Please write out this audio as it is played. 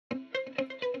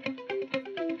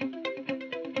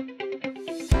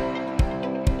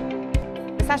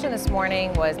session this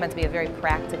morning was meant to be a very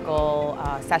practical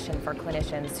session for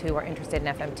clinicians who are interested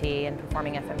in FMT and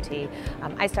performing FMT.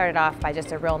 I started off by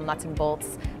just a real nuts and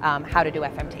bolts how to do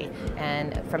FMT,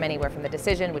 and from anywhere from the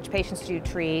decision, which patients do you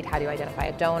treat, how do you identify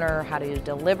a donor, how do you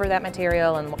deliver that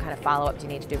material, and what kind of follow-up do you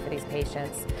need to do for these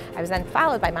patients. I was then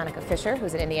followed by Monica Fisher,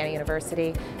 who's at Indiana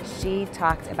University. She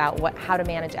talked about how to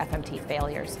manage FMT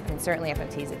failures. I mean, certainly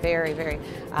FMT is a very, very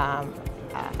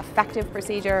effective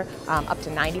procedure. Up to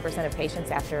 90% of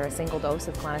patients after a single dose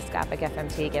of colonoscopic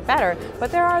FMT get better,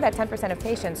 but there are that 10% of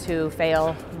patients who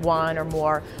fail one or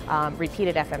more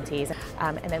repeated FMTs.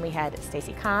 And then we had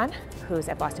Stacy Kahn, who's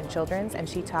at Boston Children's, and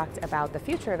she talked about the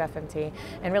future of FMT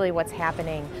and really what's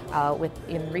happening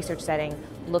in research setting,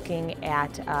 looking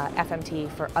at FMT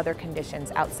for other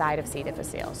conditions outside of C.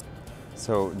 difficile.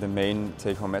 So the main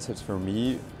take-home message for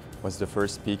me was the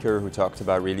first speaker who talked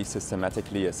about really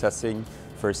systematically assessing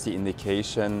first the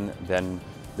indication, then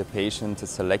the patient, the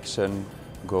selection,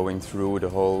 going through the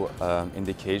whole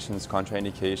indications,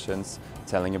 contraindications,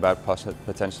 telling about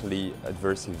potentially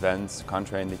adverse events,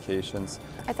 contraindications.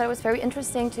 I thought it was very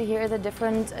interesting to hear the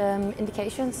different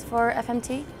indications for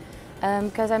FMT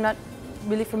because I'm not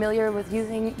really familiar with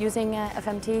using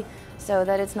FMT, so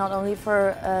that it's not only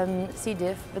for C.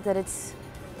 diff, but that it's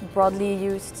broadly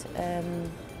used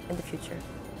in the future.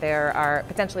 There are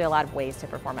potentially a lot of ways to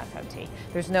perform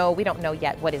FMT. We don't know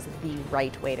yet what is the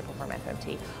right way to perform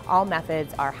FMT. All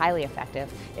methods are highly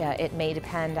effective. It may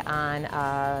depend on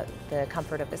the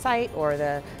comfort of the site or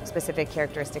the specific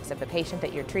characteristics of the patient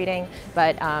that you're treating,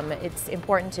 but it's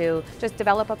important to just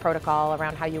develop a protocol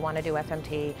around how you want to do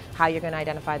FMT, how you're going to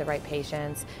identify the right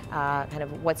patients, kind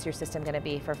of what's your system going to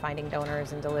be for finding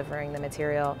donors and delivering the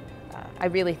material. I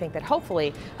really think that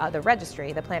hopefully the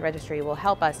planned registry will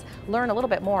help us learn a little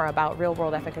bit more about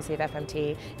real-world efficacy of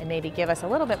FMT and maybe give us a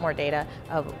little bit more data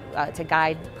to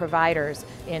guide providers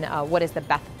in what is the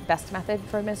best method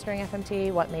for administering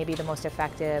FMT, what may be the most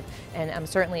effective, and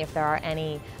certainly if there are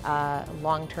any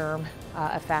long-term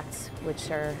effects which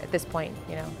are at this point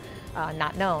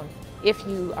not known. If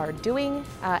you are doing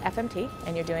FMT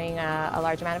and you're doing a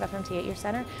large amount of FMT at your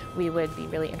center, we would be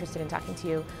really interested in talking to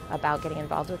you about getting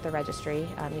involved with the registry.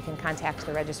 You can contact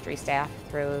the registry staff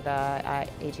through the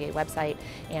AGA website,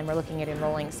 and we're looking at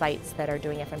enrolling sites that are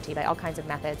doing FMT by all kinds of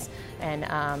methods and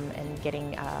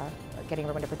getting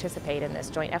everyone to participate in this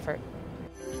joint effort.